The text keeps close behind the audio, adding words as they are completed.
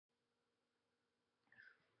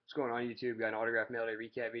What's going on YouTube? Got an autograph mail day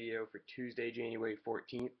recap video for Tuesday, January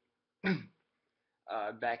 14th.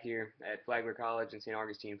 Back here at Flagler College in St.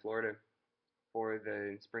 Augustine, Florida for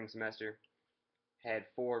the spring semester. Had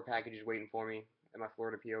 4 packages waiting for me at my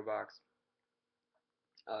Florida P.O. box.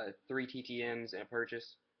 3 TTMs and a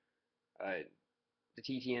purchase. The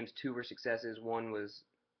TTMs, 2 were successes, 1 was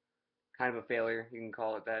kind of a failure, you can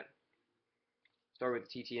call it that. Start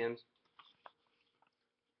with the TTMs.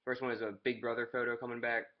 First one is a Big Brother photo coming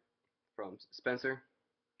back from Spencer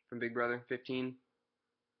from Big Brother 15.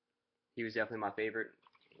 He was definitely my favorite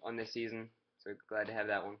on this season, so glad to have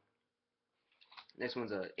that one. This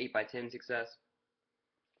one's a 8x10 success.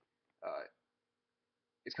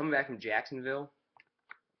 It's coming back from Jacksonville,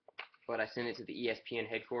 but I sent it to the ESPN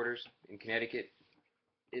headquarters in Connecticut.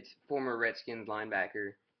 It's former Redskins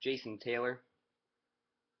linebacker Jason Taylor.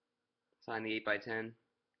 Signed the 8x10.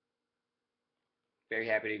 Very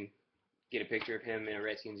happy to get a picture of him in a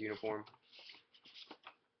Redskins uniform.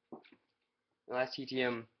 The last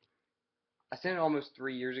TTM, I sent it almost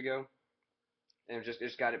 3 years ago, and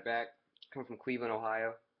just got it back. Coming from Cleveland,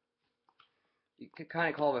 Ohio. You could kind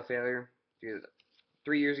of call it a failure because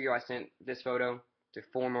 3 years ago I sent this photo to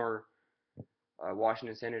former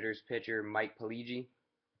Washington Senators pitcher Mike Pileggi,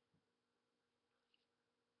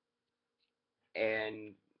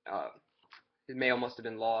 and his mail must have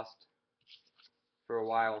been lost for a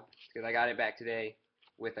while because I got it back today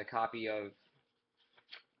with a copy of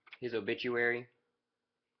his obituary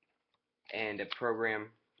and a program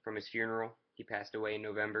from his funeral. He passed away in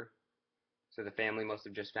November, so the family must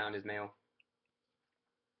have just found his mail.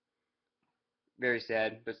 Very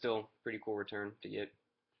sad, but still pretty cool return to get.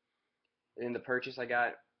 And then the purchase I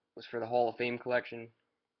got was for the Hall of Fame collection.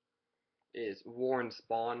 It is Warren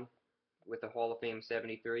Spahn with the Hall of Fame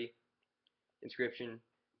 73 inscription.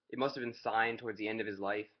 It must have been signed towards the end of his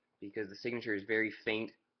life because the signature is very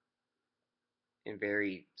faint and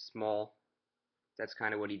very small. That's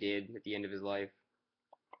kind of what he did at the end of his life.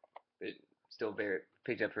 But still very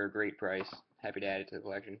picked up for a great price. Happy to add it to the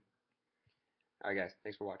collection. Alright guys,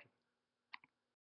 thanks for watching.